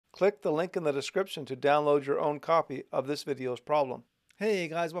Click the link in the description to download your own copy of this video's problem. Hey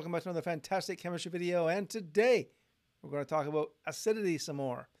guys, welcome back to another fantastic chemistry video, and today we're going to talk about acidity some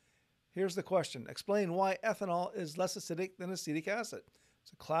more. Here's the question. Explain why ethanol is less acidic than acetic acid.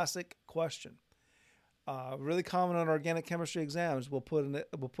 It's a classic question. Really common on organic chemistry exams. We'll put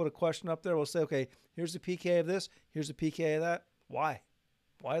a question up there. We'll say, okay, here's the pKa of this, here's the pKa of that. Why?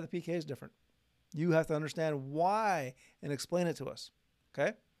 Why are the pKa's different? You have to understand why and explain it to us.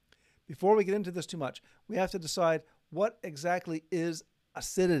 Okay? Before we get into this too much, we have to decide what exactly is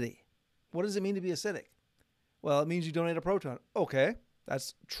acidity. What does it mean to be acidic? Well, it means you donate a proton. Okay,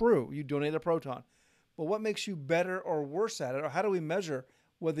 that's true. You donate a proton. But what makes you better or worse at it? Or how do we measure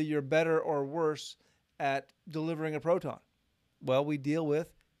whether you're better or worse at delivering a proton? Well, we deal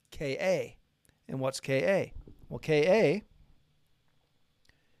with Ka. And what's Ka? Well, Ka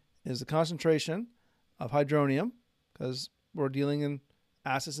is the concentration of hydronium, because we're dealing in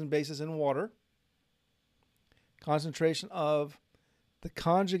acids and bases in water. Concentration of the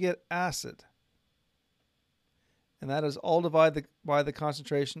conjugate acid. And that is all divided by the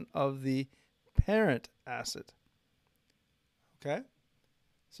concentration of the parent acid. Okay?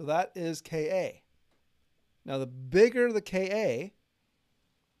 So that is Ka. Now, the bigger the Ka,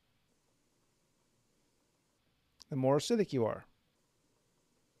 the more acidic you are.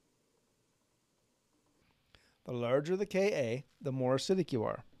 The larger the Ka, the more acidic you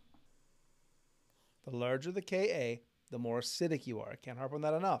are. The larger the Ka, the more acidic you are. I can't harp on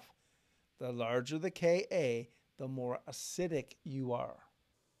that enough. The larger the Ka, the more acidic you are.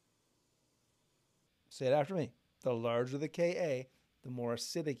 Say it after me. The larger the Ka, the more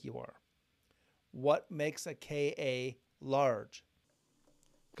acidic you are. What makes a Ka large?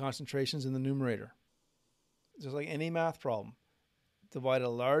 Concentrations in the numerator. Just like any math problem. Divide a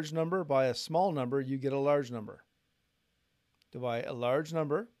large number by a small number, you get a large number. Divide a large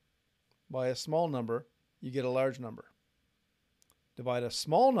number by a small number, you get a large number. Divide a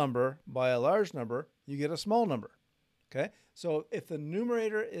small number by a large number, you get a small number. Okay? So if the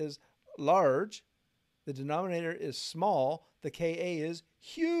numerator is large, the denominator is small, the Ka is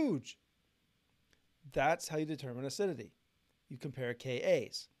huge. That's how you determine acidity. You compare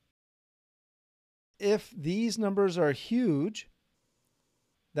Kas. If these numbers are huge,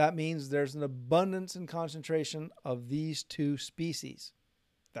 that means there's an abundance in concentration of these two species.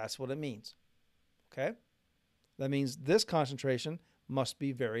 That's what it means. Okay? That means this concentration must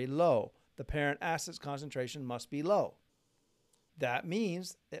be very low. The parent acid's concentration must be low. That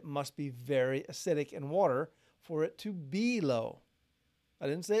means it must be very acidic in water for it to be low. I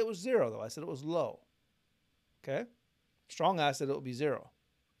didn't say it was zero, though. I said it was low. Okay? Strong acid, it will be zero.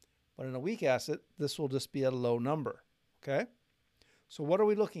 But in a weak acid, this will just be a low number. Okay? So what are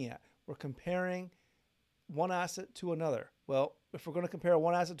we looking at? We're comparing one acid to another. Well, if we're going to compare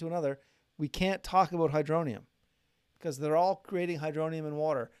one acid to another, we can't talk about hydronium because they're all creating hydronium in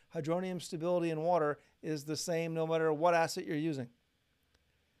water. Hydronium stability in water is the same no matter what acid you're using.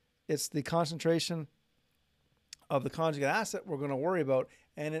 It's the concentration of the conjugate acid we're going to worry about,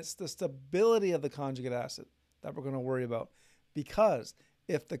 and it's the stability of the conjugate acid that we're going to worry about. Because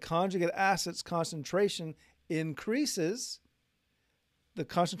if the conjugate acid's concentration increases, the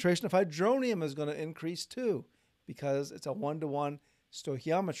concentration of hydronium is going to increase too, because it's a one-to-one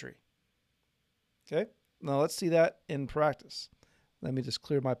stoichiometry. Okay? Now let's see that in practice. Let me just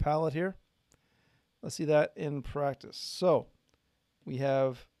clear my palette here. Let's see that in practice. So we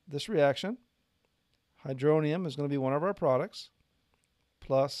have this reaction. Hydronium is going to be one of our products,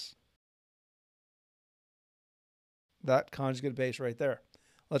 plus that conjugate base right there.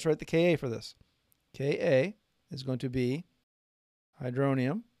 Let's write the Ka for this. Ka is going to be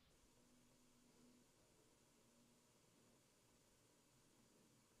hydronium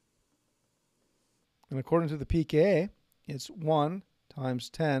and according to the pKa, it's 1 times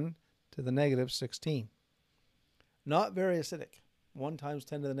 10 to the negative 16. Not very acidic. 1 times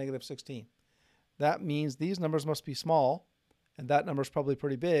 10 to the negative 16. That means these numbers must be small, and that number is probably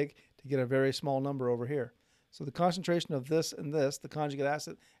pretty big to get a very small number over here. So the concentration of this and this, the conjugate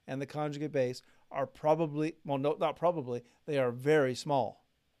acid and the conjugate base, are probably, well, no, not probably, they are very small.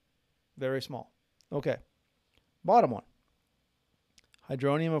 Very small. Okay. Bottom one.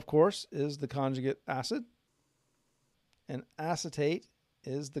 Hydronium, of course, is the conjugate acid, and acetate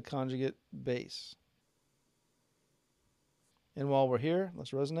is the conjugate base. And while we're here,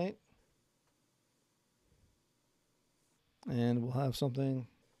 let's resonate. And we'll have something,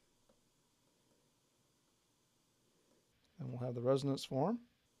 and we'll have the resonance form.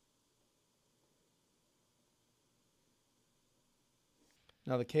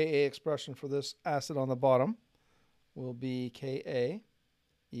 Now the Ka expression for this acid on the bottom will be Ka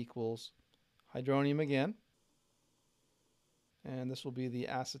equals hydronium again. And this will be the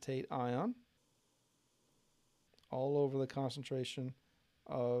acetate ion all over the concentration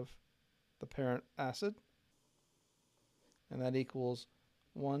of the parent acid. And that equals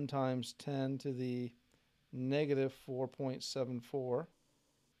 1 times 10 to the negative 4.74.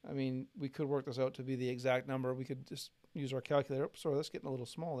 I mean, we could work this out to be the exact number. We could just use our calculator. Oops, sorry, that's getting a little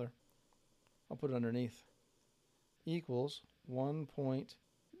small there. I'll put it underneath. Equals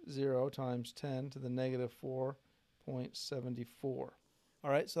 1.0 times 10 to the negative 4.74. All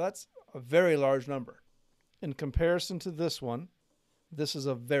right, so that's a very large number. In comparison to this one, this is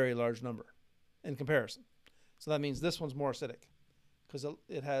a very large number in comparison. So that means this one's more acidic because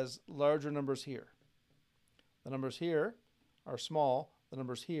it has larger numbers here. The numbers here are small. The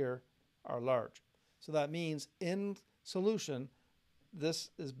numbers here are large. So that means in solution,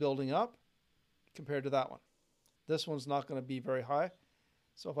 this is building up compared to that one. This one's not going to be very high.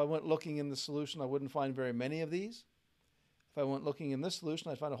 So if I went looking in the solution, I wouldn't find very many of these. If I went looking in this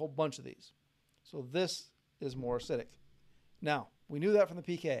solution, I'd find a whole bunch of these. So this is more acidic. Now, we knew that from the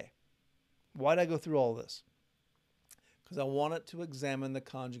pKa. Why did I go through all this? Because I wanted to examine the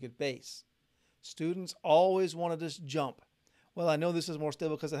conjugate base. Students always want to just jump. Well, I know this is more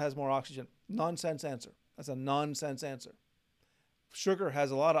stable because it has more oxygen. Nonsense answer. That's a nonsense answer. Sugar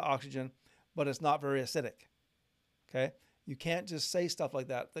has a lot of oxygen, but it's not very acidic. Okay? You can't just say stuff like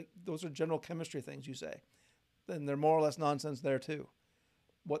that. Those are general chemistry things you say. Then they're more or less nonsense there too.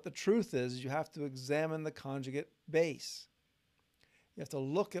 What the truth is you have to examine the conjugate base. You have to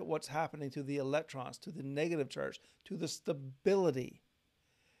look at what's happening to the electrons, to the negative charge, to the stability.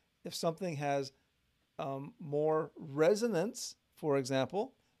 If something has more resonance, for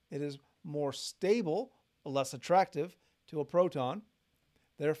example, it is more stable, less attractive to a proton.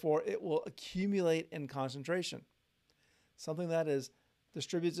 Therefore, it will accumulate in concentration. Something that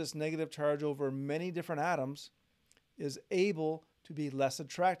distributes its negative charge over many different atoms is able to be less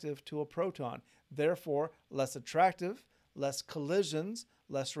attractive to a proton. Therefore, less attractive, less collisions,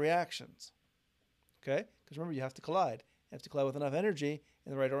 less reactions. Okay? Because remember, you have to collide. You have to collide with enough energy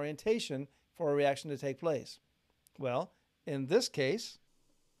in the right orientation for a reaction to take place. Well, in this case,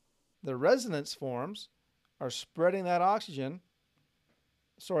 the resonance forms are spreading that that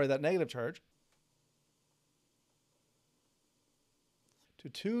negative charge, to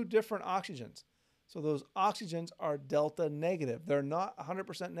two different oxygens. So those oxygens are delta negative. They're not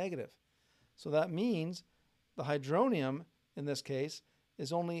 100% negative. So that means the hydronium, in this case,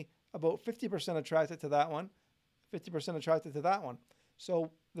 is only about 50% attracted to that one, 50% attracted to that one.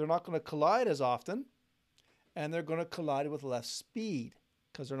 So they're not going to collide as often, and they're going to collide with less speed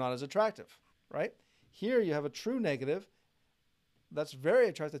because they're not as attractive, right? Here you have a true negative that's very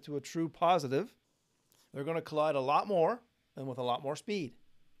attracted to a true positive. They're going to collide a lot more and with a lot more speed.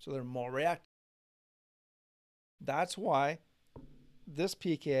 So they're more reactive. That's why this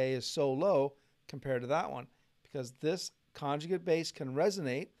pKa is so low compared to that one, because this conjugate base can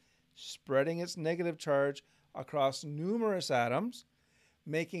resonate, spreading its negative charge across numerous atoms,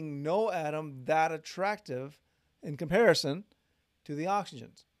 making no atom that attractive in comparison to the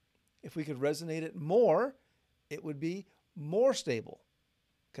oxygens. If we could resonate it more, it would be more stable.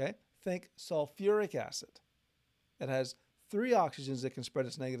 Okay? Think sulfuric acid. It has 3 oxygens that can spread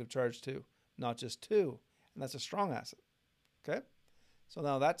its negative charge to, not just 2. And that's a strong acid. Okay? So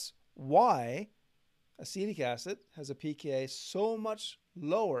now that's why acetic acid has a pKa so much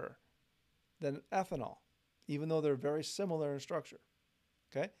lower than ethanol, even though they're very similar in structure.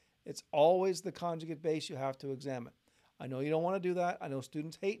 Okay? It's always the conjugate base you have to examine. I know you don't want to do that. I know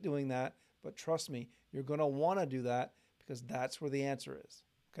students hate doing that, but trust me, you're going to want to do that because that's where the answer is.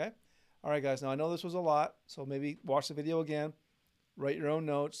 Okay? All right, guys. Now, I know this was a lot, so maybe watch the video again, write your own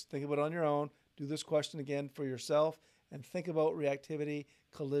notes, think about it on your own, do this question again for yourself, and think about reactivity,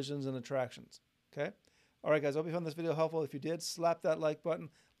 collisions, and attractions. Okay? All right, guys. I hope you found this video helpful. If you did, slap that like button.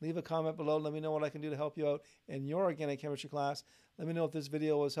 Leave a comment below. Let me know what I can do to help you out in your organic chemistry class. Let me know if this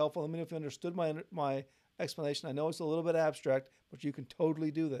video was helpful. Let me know if you understood my explanation. I know it's a little bit abstract, but you can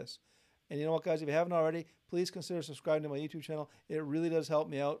totally do this. And you know what, guys? If you haven't already, please consider subscribing to my YouTube channel. It really does help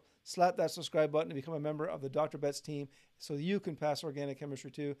me out. Slap that subscribe button to become a member of the Dr. Betts team so you can pass organic chemistry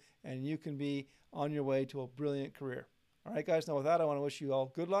too, and you can be on your way to a brilliant career. All right, guys. Now, with that, I want to wish you all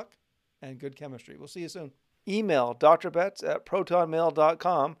good luck and good chemistry. We'll see you soon. Email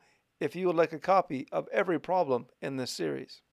drbetts@protonmail.com if you would like a copy of every problem in this series.